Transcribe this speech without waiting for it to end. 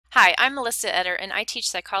Hi, I'm Melissa Etter and I teach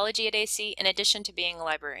psychology at AC in addition to being a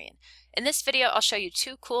librarian. In this video, I'll show you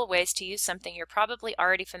two cool ways to use something you're probably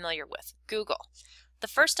already familiar with, Google. The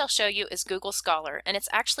first I'll show you is Google Scholar, and it's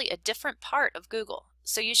actually a different part of Google.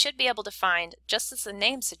 So you should be able to find, just as the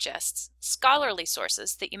name suggests, scholarly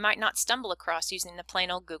sources that you might not stumble across using the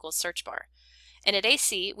plain old Google search bar. And at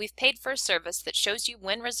AC, we've paid for a service that shows you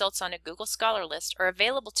when results on a Google Scholar list are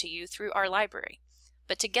available to you through our library.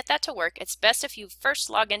 But to get that to work, it's best if you first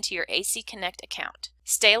log into your AC Connect account.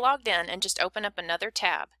 Stay logged in and just open up another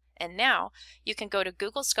tab. And now you can go to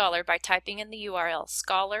Google Scholar by typing in the URL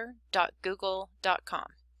scholar.google.com.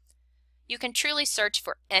 You can truly search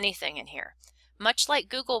for anything in here. Much like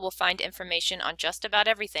Google will find information on just about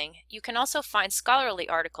everything, you can also find scholarly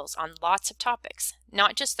articles on lots of topics,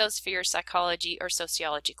 not just those for your psychology or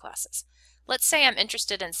sociology classes. Let's say I'm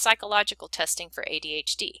interested in psychological testing for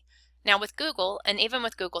ADHD. Now with Google, and even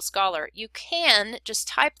with Google Scholar, you can just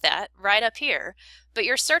type that right up here, but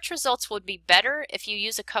your search results would be better if you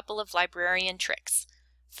use a couple of librarian tricks.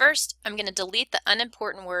 First, I'm going to delete the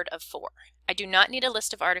unimportant word of for. I do not need a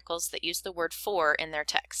list of articles that use the word for in their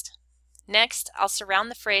text. Next, I'll surround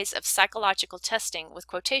the phrase of psychological testing with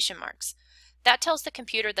quotation marks. That tells the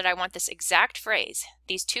computer that I want this exact phrase,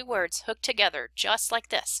 these two words hooked together just like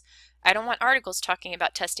this. I don't want articles talking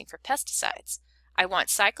about testing for pesticides. I want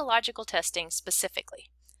psychological testing specifically.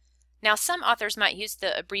 Now some authors might use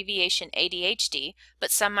the abbreviation ADHD,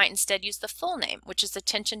 but some might instead use the full name, which is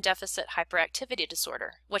Attention Deficit Hyperactivity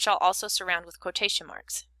Disorder, which I'll also surround with quotation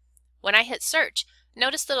marks. When I hit search,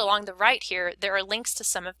 notice that along the right here there are links to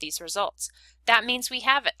some of these results. That means we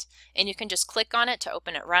have it, and you can just click on it to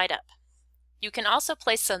open it right up. You can also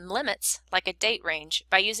place some limits, like a date range,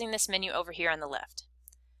 by using this menu over here on the left.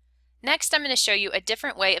 Next, I'm going to show you a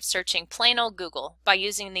different way of searching plain old Google by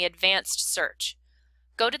using the advanced search.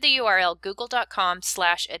 Go to the URL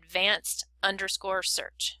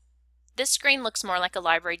google.com/advanced_search. This screen looks more like a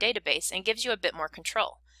library database and gives you a bit more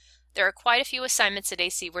control. There are quite a few assignments at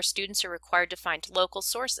AC where students are required to find local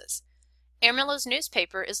sources. Amarillo's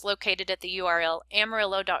newspaper is located at the URL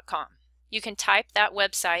amarillo.com. You can type that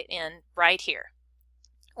website in right here.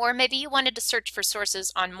 Or maybe you wanted to search for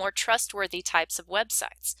sources on more trustworthy types of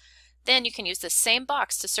websites. Then you can use the same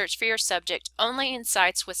box to search for your subject only in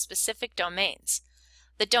sites with specific domains.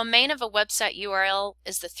 The domain of a website URL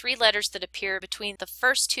is the three letters that appear between the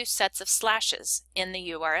first two sets of slashes in the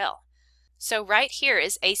URL. So right here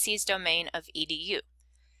is AC's domain of edu.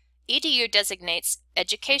 Edu designates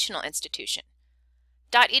educational institution.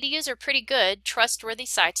 .edus are pretty good, trustworthy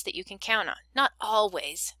sites that you can count on. Not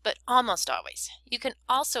always, but almost always. You can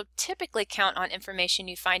also typically count on information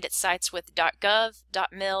you find at sites with .gov,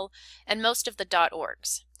 .mil, and most of the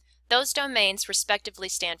 .orgs. Those domains respectively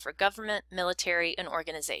stand for government, military, and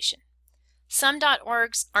organization. Some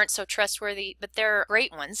 .orgs aren't so trustworthy, but there are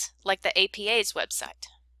great ones, like the APA's website.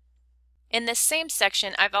 In this same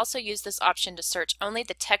section, I've also used this option to search only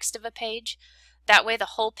the text of a page. That way the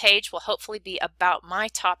whole page will hopefully be about my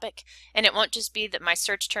topic, and it won't just be that my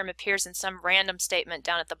search term appears in some random statement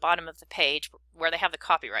down at the bottom of the page where they have the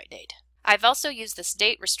copyright date. I've also used this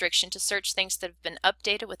date restriction to search things that have been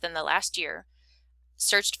updated within the last year,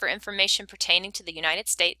 searched for information pertaining to the United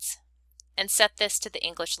States, and set this to the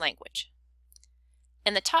English language.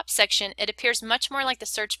 In the top section, it appears much more like the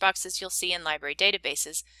search boxes you'll see in library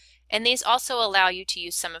databases, and these also allow you to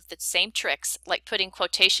use some of the same tricks, like putting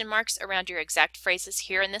quotation marks around your exact phrases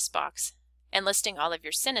here in this box, and listing all of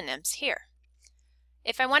your synonyms here.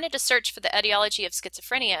 If I wanted to search for the etiology of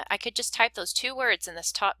schizophrenia, I could just type those two words in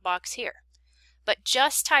this top box here. But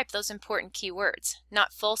just type those important keywords,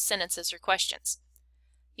 not full sentences or questions.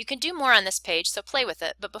 You can do more on this page, so play with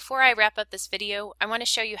it, but before I wrap up this video, I want to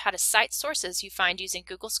show you how to cite sources you find using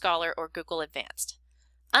Google Scholar or Google Advanced.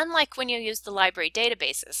 Unlike when you use the library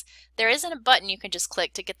databases, there isn't a button you can just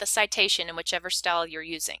click to get the citation in whichever style you're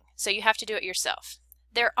using, so you have to do it yourself.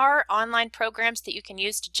 There are online programs that you can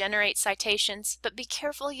use to generate citations, but be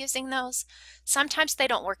careful using those. Sometimes they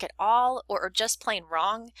don't work at all or are just plain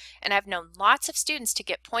wrong, and I've known lots of students to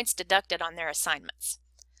get points deducted on their assignments.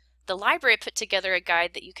 The library put together a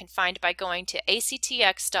guide that you can find by going to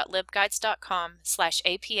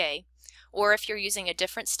actx.libguides.com/APA, or if you're using a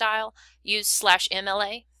different style, use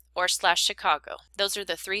 /MLA or /Chicago. Those are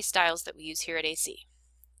the three styles that we use here at AC.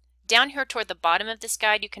 Down here toward the bottom of this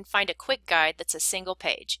guide, you can find a quick guide that's a single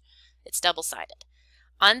page. It's double-sided.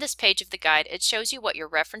 On this page of the guide, it shows you what your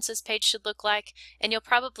references page should look like, and you'll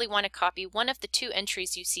probably want to copy one of the two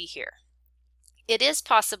entries you see here. It is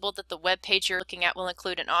possible that the web page you're looking at will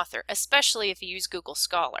include an author, especially if you use Google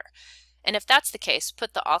Scholar. And if that's the case,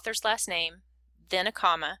 put the author's last name, then a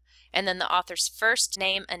comma, and then the author's first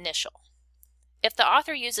name initial. If the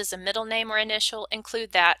author uses a middle name or initial,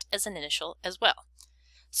 include that as an initial as well.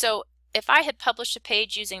 So if I had published a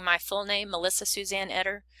page using my full name, Melissa Suzanne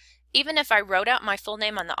Etter, even if I wrote out my full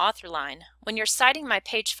name on the author line, when you're citing my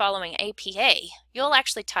page following APA, you'll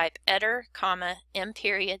actually type Etter, M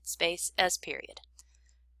period, space, S period.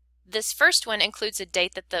 This first one includes a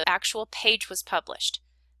date that the actual page was published.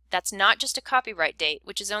 That's not just a copyright date,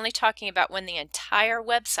 which is only talking about when the entire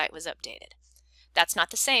website was updated. That's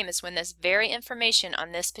not the same as when this very information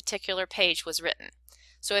on this particular page was written.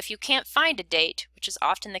 So if you can't find a date, which is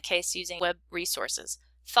often the case using web resources,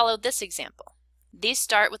 follow this example. These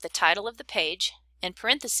start with the title of the page. In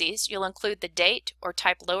parentheses, you'll include the date or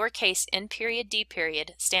type lowercase n period d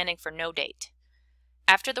period standing for no date.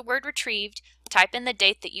 After the word retrieved, type in the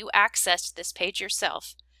date that you accessed this page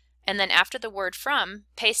yourself, and then after the word from,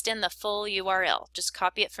 paste in the full URL. Just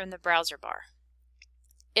copy it from the browser bar.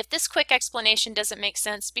 If this quick explanation doesn't make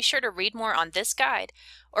sense, be sure to read more on this guide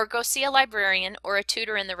or go see a librarian or a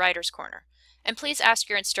tutor in the Writer's Corner. And please ask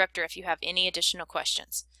your instructor if you have any additional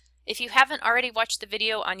questions. If you haven't already watched the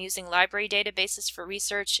video on using library databases for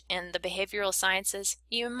research in the behavioral sciences,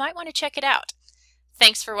 you might want to check it out.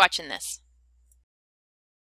 Thanks for watching this.